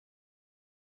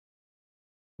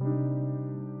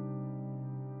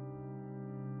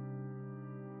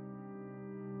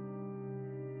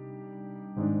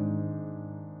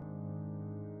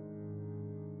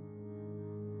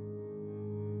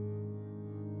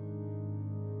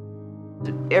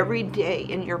Every day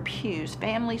in your pews,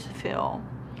 families feel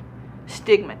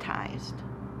stigmatized.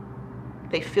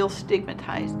 They feel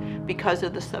stigmatized because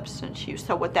of the substance use.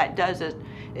 So what that does is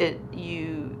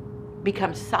you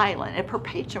become silent. It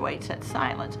perpetuates that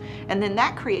silence. And then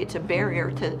that creates a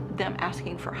barrier to them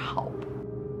asking for help.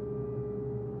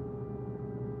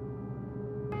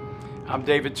 I'm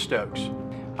David Stokes.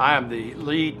 I am the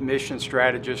lead mission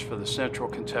strategist for the Central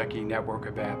Kentucky Network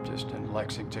of Baptists in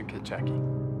Lexington, Kentucky.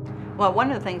 Well,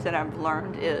 one of the things that I've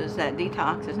learned is that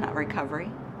detox is not recovery.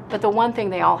 But the one thing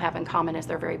they all have in common is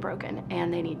they're very broken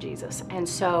and they need Jesus. And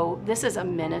so this is a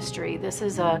ministry, this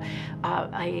is a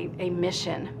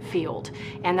mission field,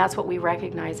 and that's what we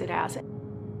recognize it as.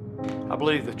 I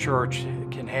believe the church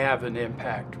can have an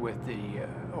impact with the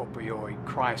opioid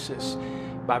crisis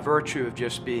by virtue of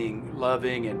just being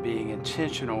loving and being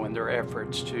intentional in their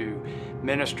efforts to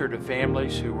minister to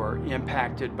families who are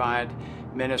impacted by it,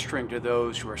 ministering to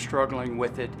those who are struggling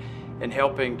with it, and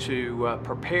helping to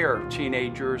prepare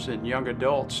teenagers and young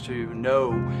adults to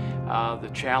know the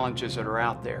challenges that are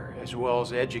out there, as well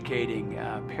as educating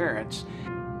parents.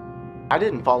 I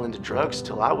didn't fall into drugs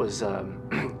till I was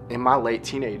in my late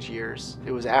teenage years.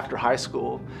 It was after high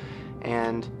school,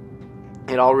 and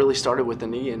it all really started with a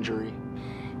knee injury.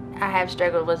 I have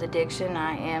struggled with addiction.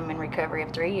 I am in recovery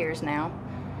of 3 years now.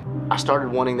 I started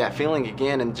wanting that feeling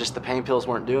again, and just the pain pills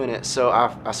weren't doing it, so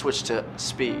I switched to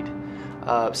speed.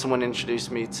 Someone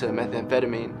introduced me to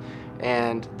methamphetamine,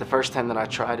 and the first time that I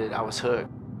tried it, I was hooked.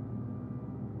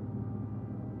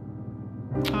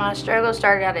 My struggle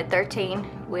started out at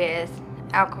 13 with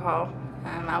alcohol.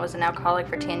 I was an alcoholic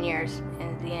for 10 years,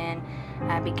 and then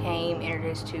I became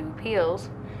introduced to pills,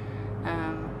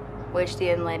 which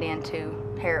then led into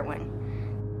heroin.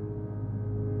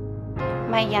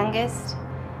 My youngest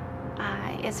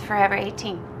is forever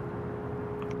 18.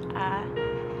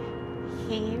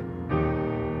 He,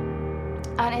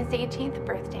 on his 18th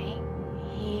birthday,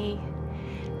 he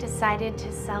decided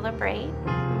to celebrate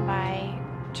by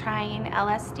trying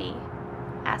LSD,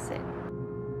 acid.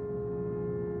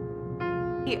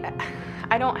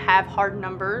 I don't have hard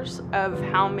numbers of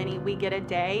how many we get a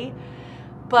day,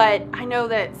 but I know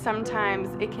that sometimes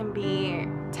it can be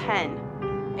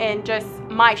 10, and just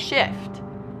my shift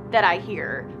that I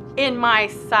hear in my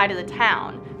side of the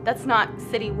town. That's not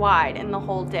citywide in the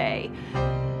whole day.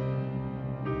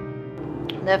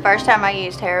 The first time I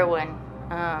used heroin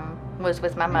was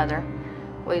with my mother.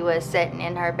 We was sitting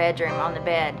in her bedroom on the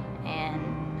bed,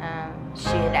 and she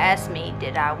had asked me,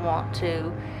 did I want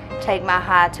to take my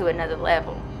high to another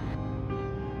level.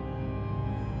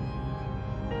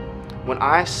 When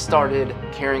I started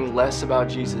caring less about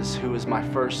Jesus, who was my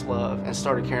first love, and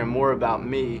started caring more about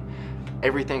me,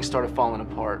 everything started falling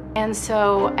apart. And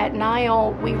so at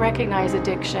Nile, we recognize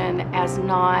addiction as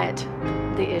not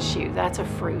the issue. That's a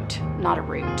fruit, not a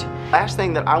root. Last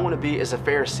thing that I want to be is a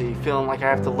Pharisee, feeling like I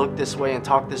have to look this way and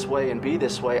talk this way and be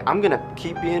this way. I'm going to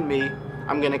keep being me.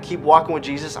 I'm going to keep walking with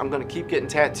Jesus. I'm going to keep getting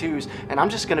tattoos, and I'm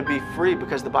just going to be free,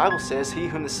 because the Bible says, he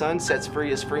whom the Son sets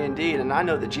free is free indeed. And I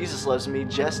know that Jesus loves me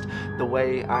just the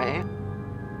way I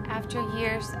am. After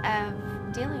years of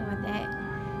dealing with it,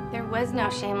 there was no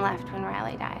shame left when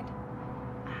Riley died.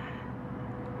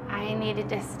 I needed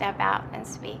to step out and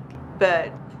speak.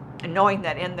 But knowing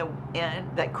that in the end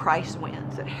that Christ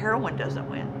wins, that heroin doesn't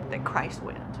win, that Christ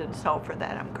wins. And so for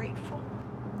that, I'm grateful.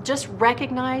 Just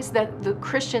recognize that the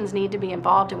Christians need to be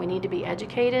involved and we need to be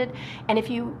educated. And if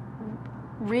you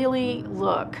really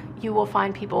look, you will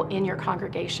find people in your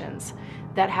congregations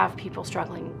that have people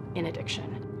struggling in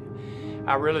addiction.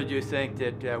 I really do think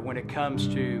that when it comes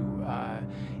to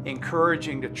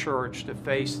encouraging the church to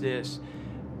face this,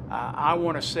 I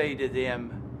want to say to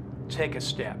them, take a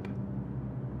step,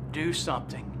 do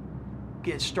something,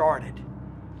 get started,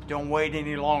 don't wait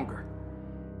any longer.